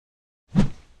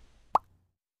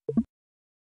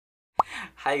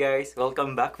Hi guys!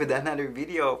 Welcome back with another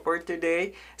video. For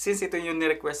today, since ito yung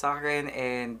ni-request sa akin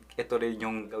and ito rin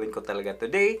yung gawin ko talaga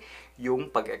today,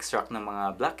 yung pag-extract ng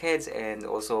mga blackheads and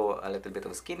also a little bit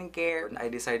of skincare. I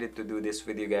decided to do this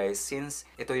with you guys since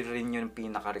ito rin yung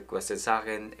pinaka-requested sa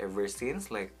akin ever since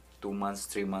like 2 months,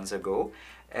 3 months ago.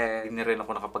 And hindi rin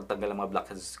ako nakapagtanggal ng mga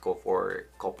blackheads ko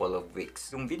for couple of weeks.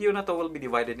 Yung video na to will be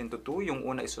divided into two. Yung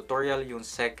una is tutorial, yung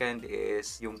second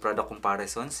is yung product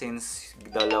comparison since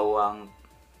dalawang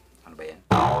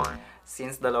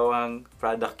Since dalawang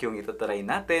product yung itatry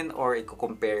natin or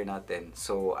i-compare natin.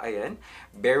 So, ayan.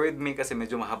 Bear with me kasi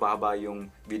medyo mahaba-haba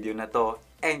yung video na to.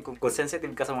 And kung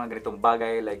sensitive ka sa mga ganitong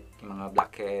bagay like yung mga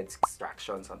blackheads,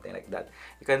 extraction, something like that,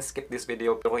 you can skip this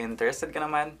video. Pero kung interested ka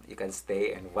naman, you can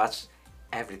stay and watch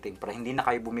everything para hindi na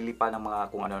kayo bumili pa ng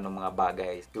mga kung ano ng mga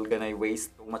bagay. You're gonna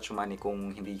waste too much money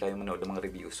kung hindi kayo manood ng mga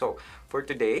review. So, for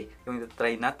today, yung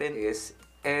itatry natin is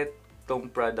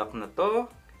etong product na to.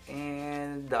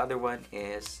 And the other one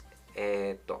is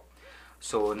ito.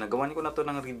 So, nagawan ko na to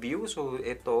ng review. So,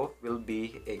 ito will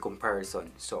be a comparison.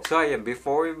 So ayan,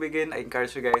 before we begin, I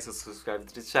encourage you guys to subscribe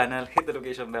to the channel, hit the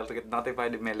notification bell to get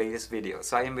notified of my latest video.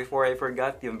 So, ayan, before I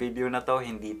forgot, yung video na to,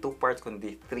 hindi 2 parts,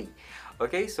 kundi 3.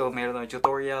 Okay, so meron tayong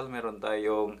tutorial, meron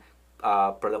tayong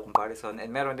product comparison, and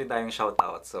meron din tayong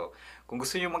shoutout. So, kung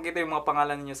gusto niyo makita yung mga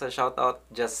pangalan niyo sa shoutout,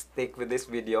 just stick with this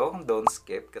video. Don't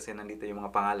skip kasi nandito yung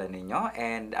mga pangalan ninyo.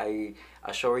 And I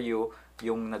assure you,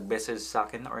 yung nag-message sa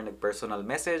akin or nag-personal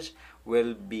message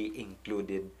will be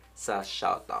included sa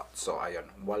shoutout. So, ayun.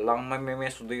 Walang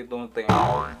mamimensyon dito.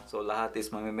 So, lahat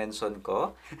is mamimension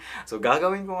ko. So,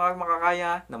 gagawin ko nga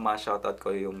makakaya na ma-shoutout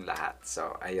ko yung lahat.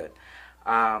 So, ayun.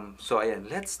 Ayan.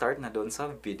 Let's start na doon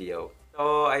sa video.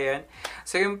 So, ayan.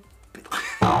 So,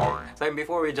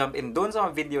 before we jump in doon sa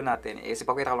video natin, is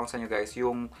ipakita ko lang sa inyo guys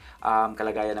yung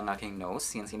kalagayan ng aking nose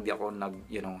since hindi ako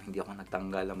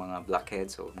nagtanggal ng mga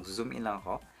blackheads. So, mag-zoom in lang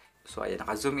ako. So, ayan,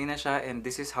 naka-zoom in na siya and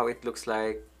this is how it looks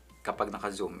like kapag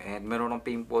naka-zoom. And meron ng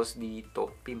pimples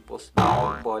dito, pimple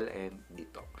and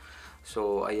dito.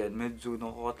 So, ayan, medyo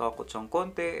nakakatakot siyang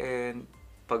konti and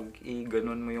pag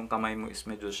i-ganon mo yung kamay mo is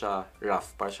medyo siya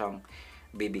rough, pa siyang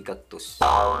baby cactus. So,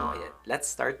 ayan.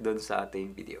 Let's start dun sa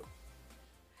ating video.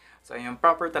 So, yung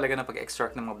proper talaga na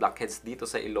pag-extract ng mga blackheads dito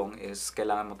sa ilong is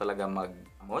kailangan mo talaga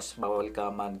mag-hilamos. Bawal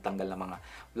ka magtanggal ng mga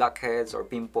blackheads or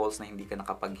pimples na hindi ka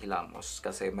nakapaghilamos.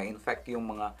 Kasi may infect yung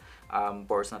mga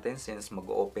pores natin since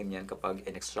mag-open yan kapag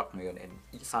in-extract mo yun. And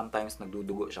sometimes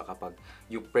nagdudugo siya kapag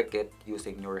you prick it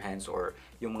using your hands or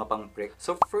yung mga pang-prick.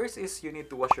 So, first is you need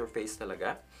to wash your face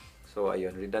talaga. So,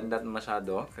 ayun, redundant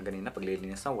masyado. Kaganina,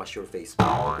 paglilinis na, wash your face.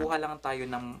 Kuha lang tayo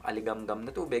ng aligamgam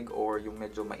na tubig or yung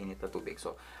medyo mainit na tubig.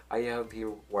 So, I have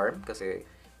here warm kasi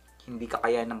hindi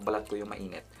kakayahan ng balat ko yung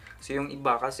mainit. So, yung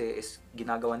iba kasi is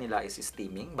ginagawa nila is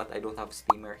steaming but I don't have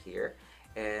steamer here.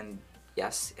 And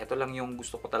yes, ito lang yung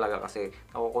gusto ko talaga kasi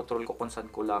nakokontrol ko kung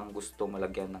saan ko lang gusto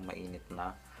malagyan ng mainit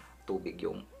na tubig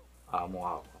yung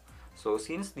mukha ko. So,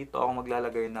 since dito ako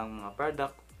maglalagay ng mga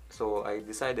product, so I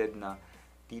decided na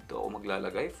dito ako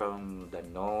maglalagay from the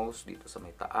nose, dito sa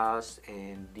may taas,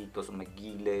 and dito sa may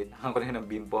gilid. Ako rin ng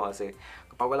bimpo kasi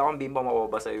kapag wala akong bimpo,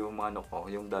 mababasa yung mga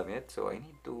ko, yung damit. So, I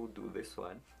need to do this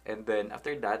one. And then,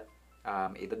 after that,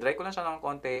 itadry ko lang siya ng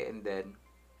konti and then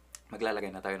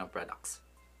maglalagay na tayo ng products.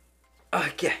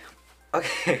 Okay.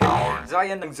 So,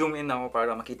 ayan, nag-zoom in ako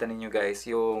para makita ninyo guys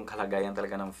yung kalagayan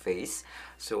talaga ng face.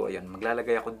 So, ayan,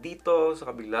 maglalagay ako dito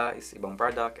sa kabila is ibang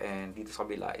product and dito sa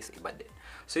kabila is iba din.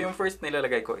 So, yung first na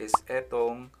ilalagay ko is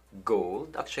etong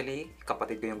gold. Actually,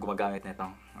 kapatid ko yung gumagamit nito.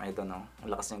 Ito, no? Ang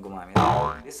lakas niyang gumamit.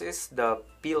 This is the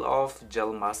peel-off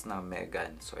gel mask na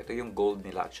Megan. So, ito yung gold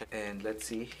nila. And let's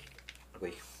see.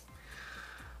 Okay.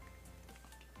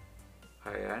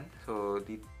 Ayan. So,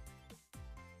 dito.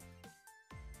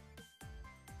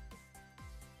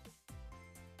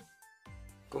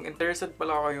 Kung interested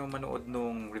pala kayo manood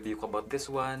nung review ko about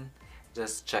this one,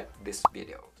 just check this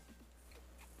video.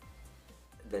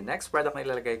 The next product na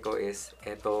ilalagay ko is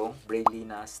itong Breylee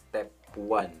na Step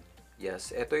 1.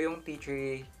 Yes, ito yung tea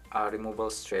tree removal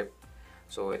strip.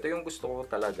 So, ito yung gusto ko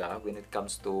talaga when it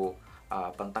comes to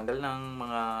pantanggal ng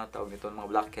mga tawag nito,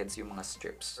 mga blackheads, yung mga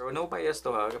strips. Pero no bias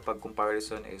to ha, kapag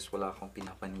comparison is wala akong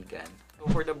pinapanigan.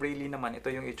 So, for the Breylee naman, ito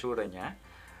yung itsura niya.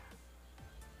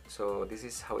 So, this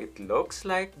is how it looks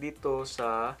like dito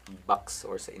sa box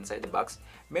or sa inside the box.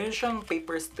 Meron siyang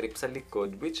paper strip sa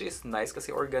likod which is nice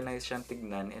kasi organized siyang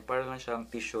tignan and para lang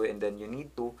siyang tissue and then you need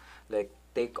to like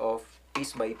take off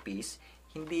piece by piece.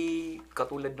 Hindi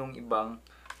katulad nung ibang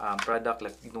product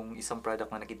like nung isang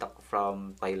product na nakita ko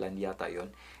from Thailand yata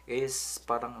yon is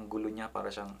parang ang gulo niya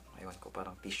para siyang, ewan ko,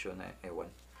 parang tissue na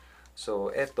ewan.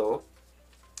 So, eto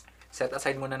set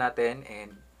aside muna natin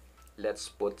and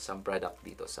let's put some product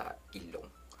dito sa ilong.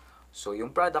 So,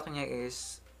 yung product niya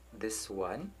is this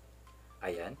one.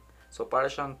 Ayan. So, para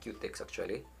siyang Q-Tex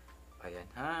actually. Ayan,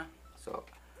 ha. So,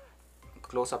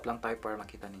 close up lang tayo para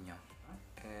makita ninyo.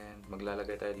 And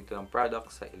maglalagay tayo dito ng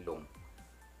product sa ilong.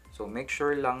 So, make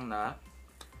sure lang na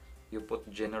you put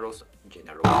generous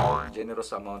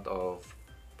amount of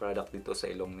product dito sa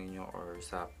ilong ninyo or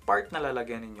sa part na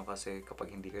lalagyan ninyo, kasi kapag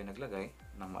hindi kayo naglagay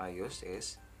ng maayos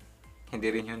is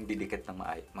hindi rin yun didikit ng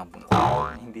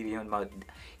hindi yun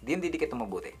didikit ng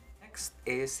mabuti. Next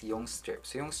is yung strip.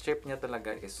 So, yung strip niya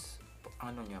talaga is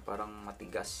ano niya, parang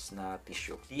matigas na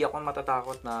tissue. Hindi ako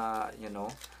matatakot na,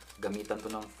 gamitan to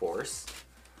ng force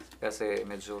kasi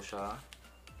medyo siya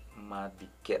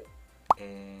madikit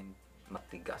and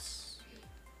matigas.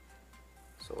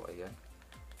 So, ayan.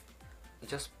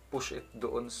 Just push it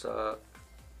doon sa,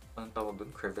 anong tawag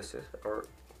doon? Crevices or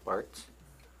parts.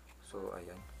 So,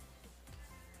 ayan.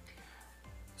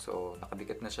 So,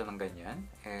 nakadikit na siya ng ganyan.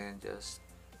 And just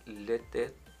let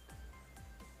it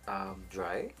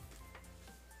dry.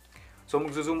 So,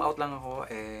 magzo-zoom out lang ako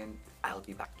and I'll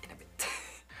be back in a bit.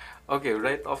 Okay,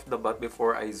 right off the bat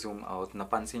before I zoom out,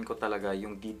 napansin ko talaga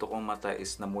yung dito kong mata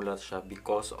is namulat siya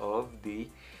because of the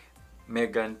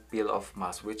Megan peel-off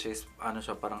mask, which is,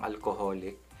 parang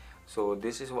alcoholic. So,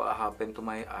 this is what happened to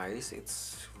my eyes.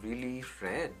 It's really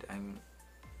red. I'm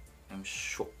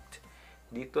shocked.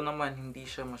 Dito naman, hindi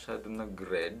siya masyadong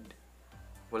nag-red.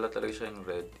 Wala talaga siya yung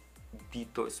red.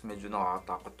 Dito is medyo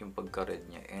nakakatakot yung pagka-red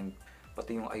niya. And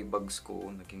pati yung eye bags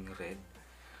ko naging red.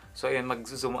 So, ayan,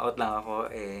 mag-zoom out lang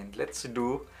ako and let's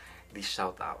do the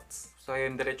shoutouts. So,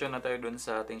 ayan, diretso na tayo dun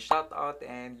sa ating shoutout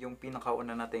and yung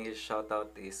pinakauna nating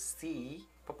shoutout is si...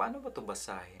 Paano ba ito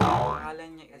basahin?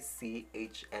 Pangalan niya is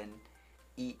C-H-N-E-L-L.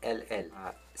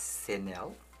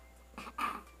 Senel.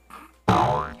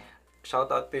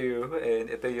 Shoutout to you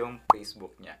and ito yung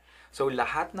Facebook niya. So,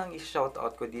 lahat ng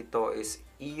i-shoutout ko dito is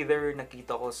either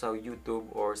nakita ko sa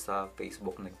YouTube or sa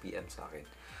Facebook nag-PM sa akin.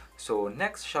 So,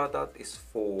 next shoutout is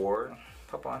for...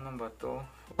 Paano ba ito?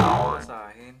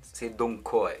 Basahin. Si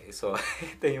Dungkoy. So,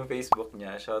 ito yung Facebook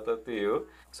niya. Shoutout to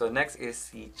you. So, next is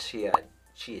si Chiad.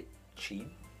 Cheat?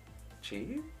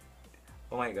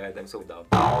 Oh my God, I'm so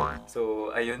dumb.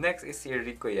 So, ayun. Next is si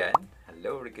Rico Yan.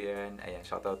 Hello, Rico Yan. Ayan,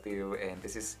 shoutout to you. And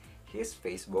this is his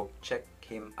Facebook. Check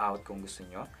him out kung gusto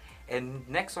nyo. And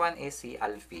next one is si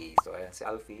Alfie. So, ayan, si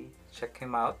Alfie. Check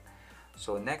him out.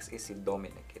 So, next is si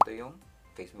Dominic. Ito yung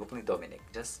Facebook ni Dominic.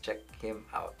 Just check him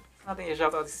out. Natin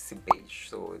i-shoutout si Paige.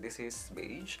 So, this is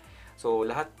Paige. So,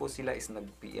 lahat po sila is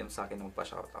nag-PM sa akin ng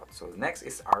pa-shoutout. So, next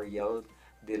is Ariel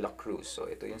de la Cruz. So,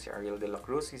 ito yung si Ariel de la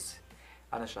Cruz. Is,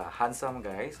 handsome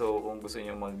guy. So, kung gusto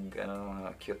nyo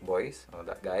mga cute boys,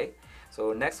 that guy.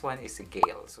 So, next one is si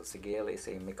Gail. So, si Gail is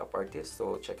a makeup artist.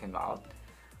 So, check him out.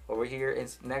 Over here, and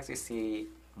next is si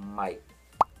Mike.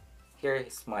 Here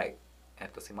is Mike.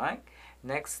 Ito si Mike.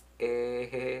 Next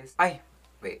is...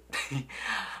 Wait.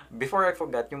 Before I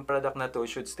forgot, yung product na to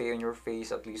should stay on your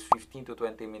face at least 15 to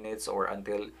 20 minutes or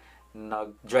until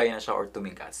nag-dry na siya or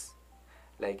tumigas.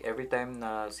 Like, every time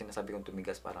na sinasabi kong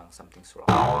tumigas, parang something's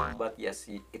wrong. But yes,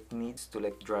 it needs to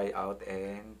dry out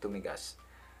and tumigas.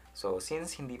 So,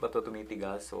 since hindi pa to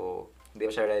tumitigas, so hindi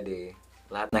pa siya ready.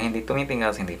 Lahat na hindi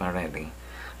tumitigas, hindi pa ready.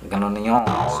 Ganon yun.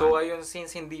 So, ayun,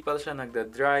 since hindi pa siya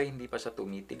nagda-dry, hindi pa siya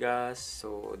tumitigas,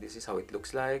 so this is how it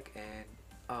looks like. And,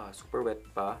 super wet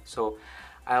pa. So,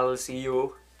 I'll see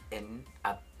you in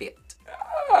a bit.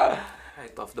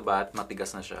 Right off the bat,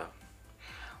 matigas na siya.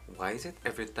 Why is it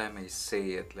every time I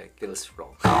say it, feels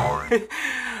wrong?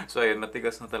 So, ayun,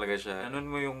 matigas na talaga siya. Ganun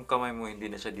mo yung kamay mo,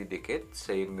 hindi na siya didikit.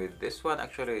 Same with this one.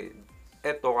 Actually,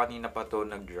 eto, kanina pa to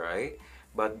nag-dry.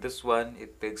 But this one,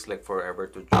 it takes forever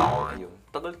to dry. Ayun.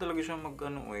 Tagal talaga siya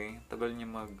tagal niya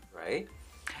mag-dry.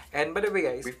 And by the way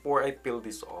guys, before I peel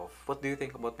this off, what do you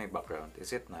think about my background?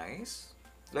 Is it nice?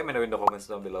 Let me know in the comments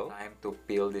down below. Time to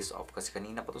peel this off kasi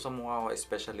kanina pa to sa mukha ko,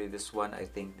 especially this one. I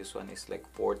think this one is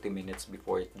 40 minutes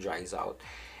before it dries out.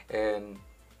 And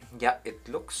yeah, it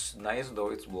looks nice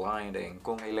though. It's blinding.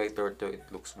 Kung highlighter to, it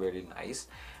looks very nice.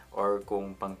 Or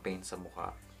kung pang paint sa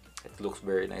mukha, it looks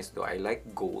very nice though. I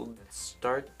like gold. Let's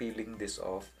start peeling this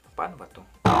off. Paano ba to?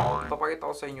 Ipapakita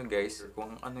ko sa inyo guys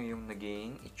kung ano yung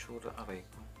naging itsura. Aray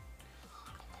ko.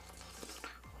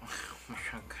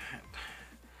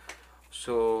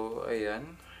 So, ayan.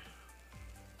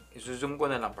 I-zoom ko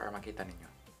na lang para makita ninyo.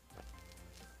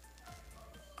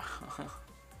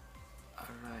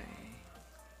 Aray.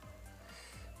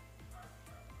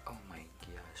 Oh my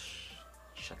gosh.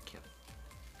 Check it.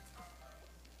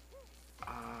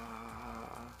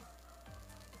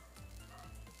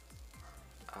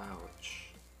 Ouch.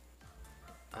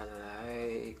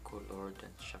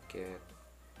 Shakit.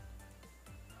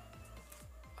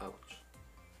 Ouch.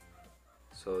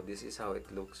 So, this is how it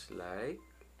looks like.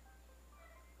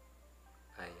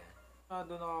 Ayan.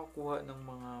 Doon nakakuha ng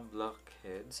mga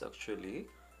blackheads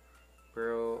actually.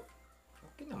 Pero,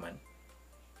 okay naman.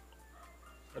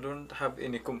 I don't have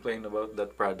any complaint about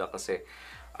that product kasi,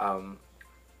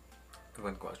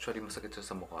 ewan ko, actually masakit siya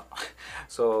sa mukha.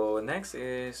 So, next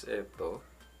is ito.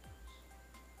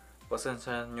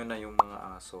 Pasensyahan nyo na yung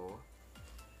mga aso.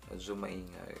 Medyo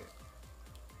maingay.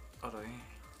 Aray.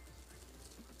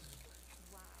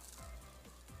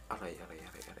 Aray.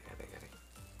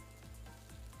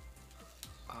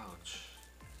 Ouch.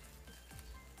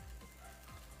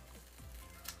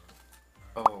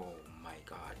 Oh my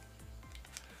god.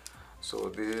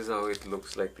 So, this is how it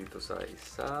looks like dito sa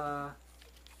isa.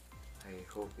 I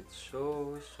hope it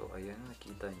shows. So, ayan,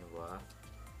 nakita nyo ba?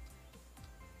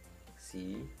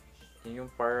 See? Yan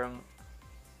yung parang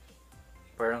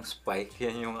spike.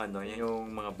 Yan yung yung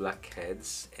mga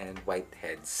blackheads and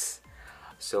whiteheads.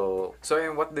 So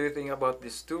and what do you think about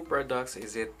these two products?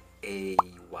 Is it a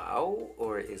wow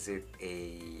or is it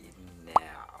a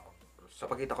now? So,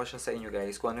 pakita ko siya sa inyo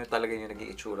guys kung ano talaga yung naging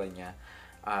itsura niya.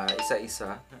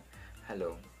 Isa-isa.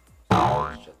 Hello.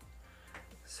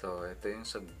 So, ito yung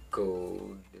sa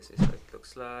gold. This is what it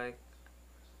looks like.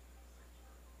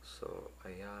 So,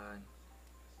 ayan.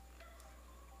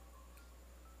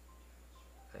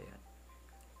 Ayan.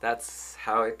 That's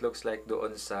how it looks like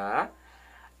doon sa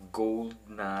gold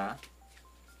na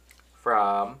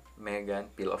from Megan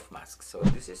Peel-Off Mask. So,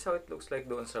 this is how it looks like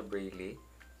doon sa Breylee.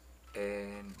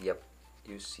 And, yep.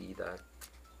 You see that.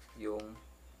 Yung,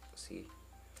 see.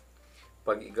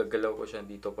 Pag igagalaw ko siya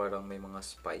dito, parang may mga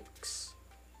spikes.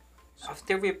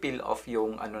 After we peel off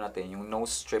yung natin, yung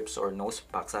nose strips or nose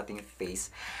pack sa ating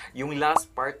face, yung last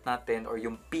part natin or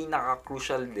yung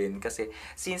pinaka-crucial din kasi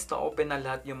since na-open na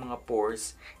lahat yung mga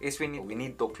pores is we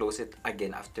need to close it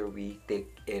again after we take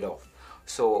it off.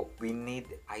 So, we need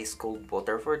ice cold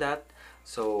water for that.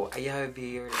 So, I have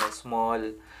here a small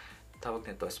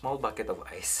bucket of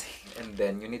ice. And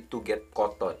then, you need to get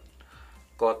cotton.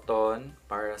 Cotton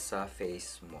para sa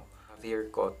face mo.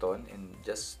 Here cotton and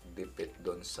just dip it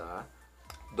doon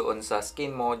sa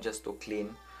skin mo just to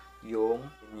clean yung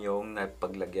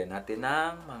napaglagyan natin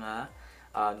ng mga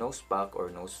nose pack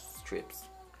or nose strips.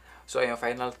 So, yung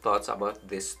final thoughts about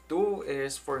this two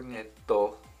is for me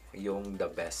ito yung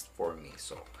the best for me.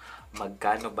 So,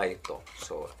 magkano ba ito?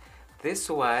 So, this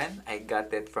one, I got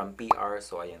it from PR.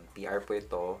 So, ayan, PR po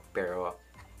ito. Pero,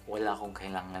 wala akong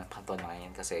kailangan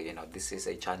patunayan kasi, this is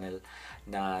a channel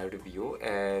na review.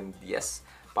 And yes,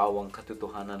 pawang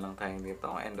katotohanan lang tayo dito.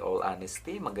 And all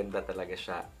honesty, maganda talaga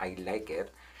siya. I like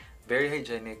it. Very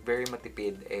hygienic, very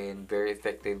matipid, and very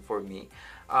effective for me.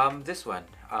 This one,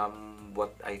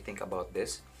 what I think about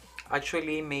this,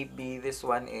 actually, maybe this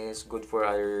one is good for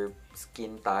our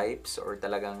skin types or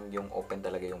talagang yung open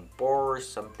talaga yung pores,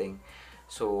 something.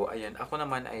 So, ayan, ako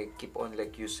naman, I keep on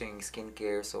like using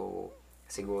skincare. So,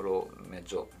 siguro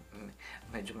medyo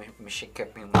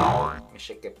mishikip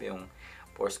yung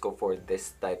pores ko for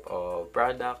this type of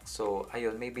product. So,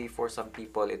 ayun, maybe for some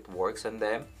people it works on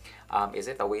them. Is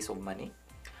it a waste of money?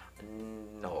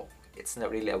 No, it's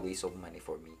not really a waste of money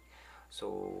for me.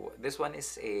 So, this one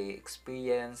is a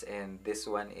experience and this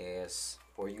one is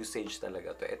for usage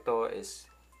talaga to. Ito is,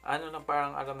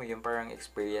 parang, alam mo yun, parang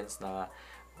experience na,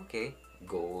 okay,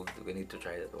 gold, we need to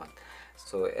try that one.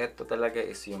 So, ito talaga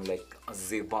is yung like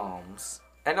Z-bombs.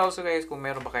 And also guys, kung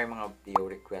meron ba kayong mga video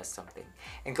request something.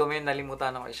 And kung may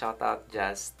nalimutan ako i-shoutout,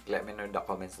 just let me know in the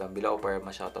comments down below para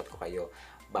ma-shoutout ko kayo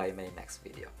by my next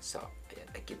video. So,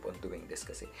 ayan, I keep on doing this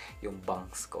kasi yung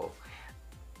bangs ko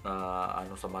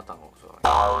sa mata ko. So,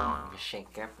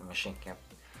 mashake.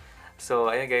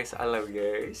 So, ayan guys, I love you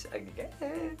guys again.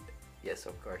 Yes,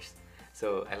 of course.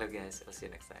 So, I love you guys. I'll see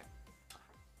you next time.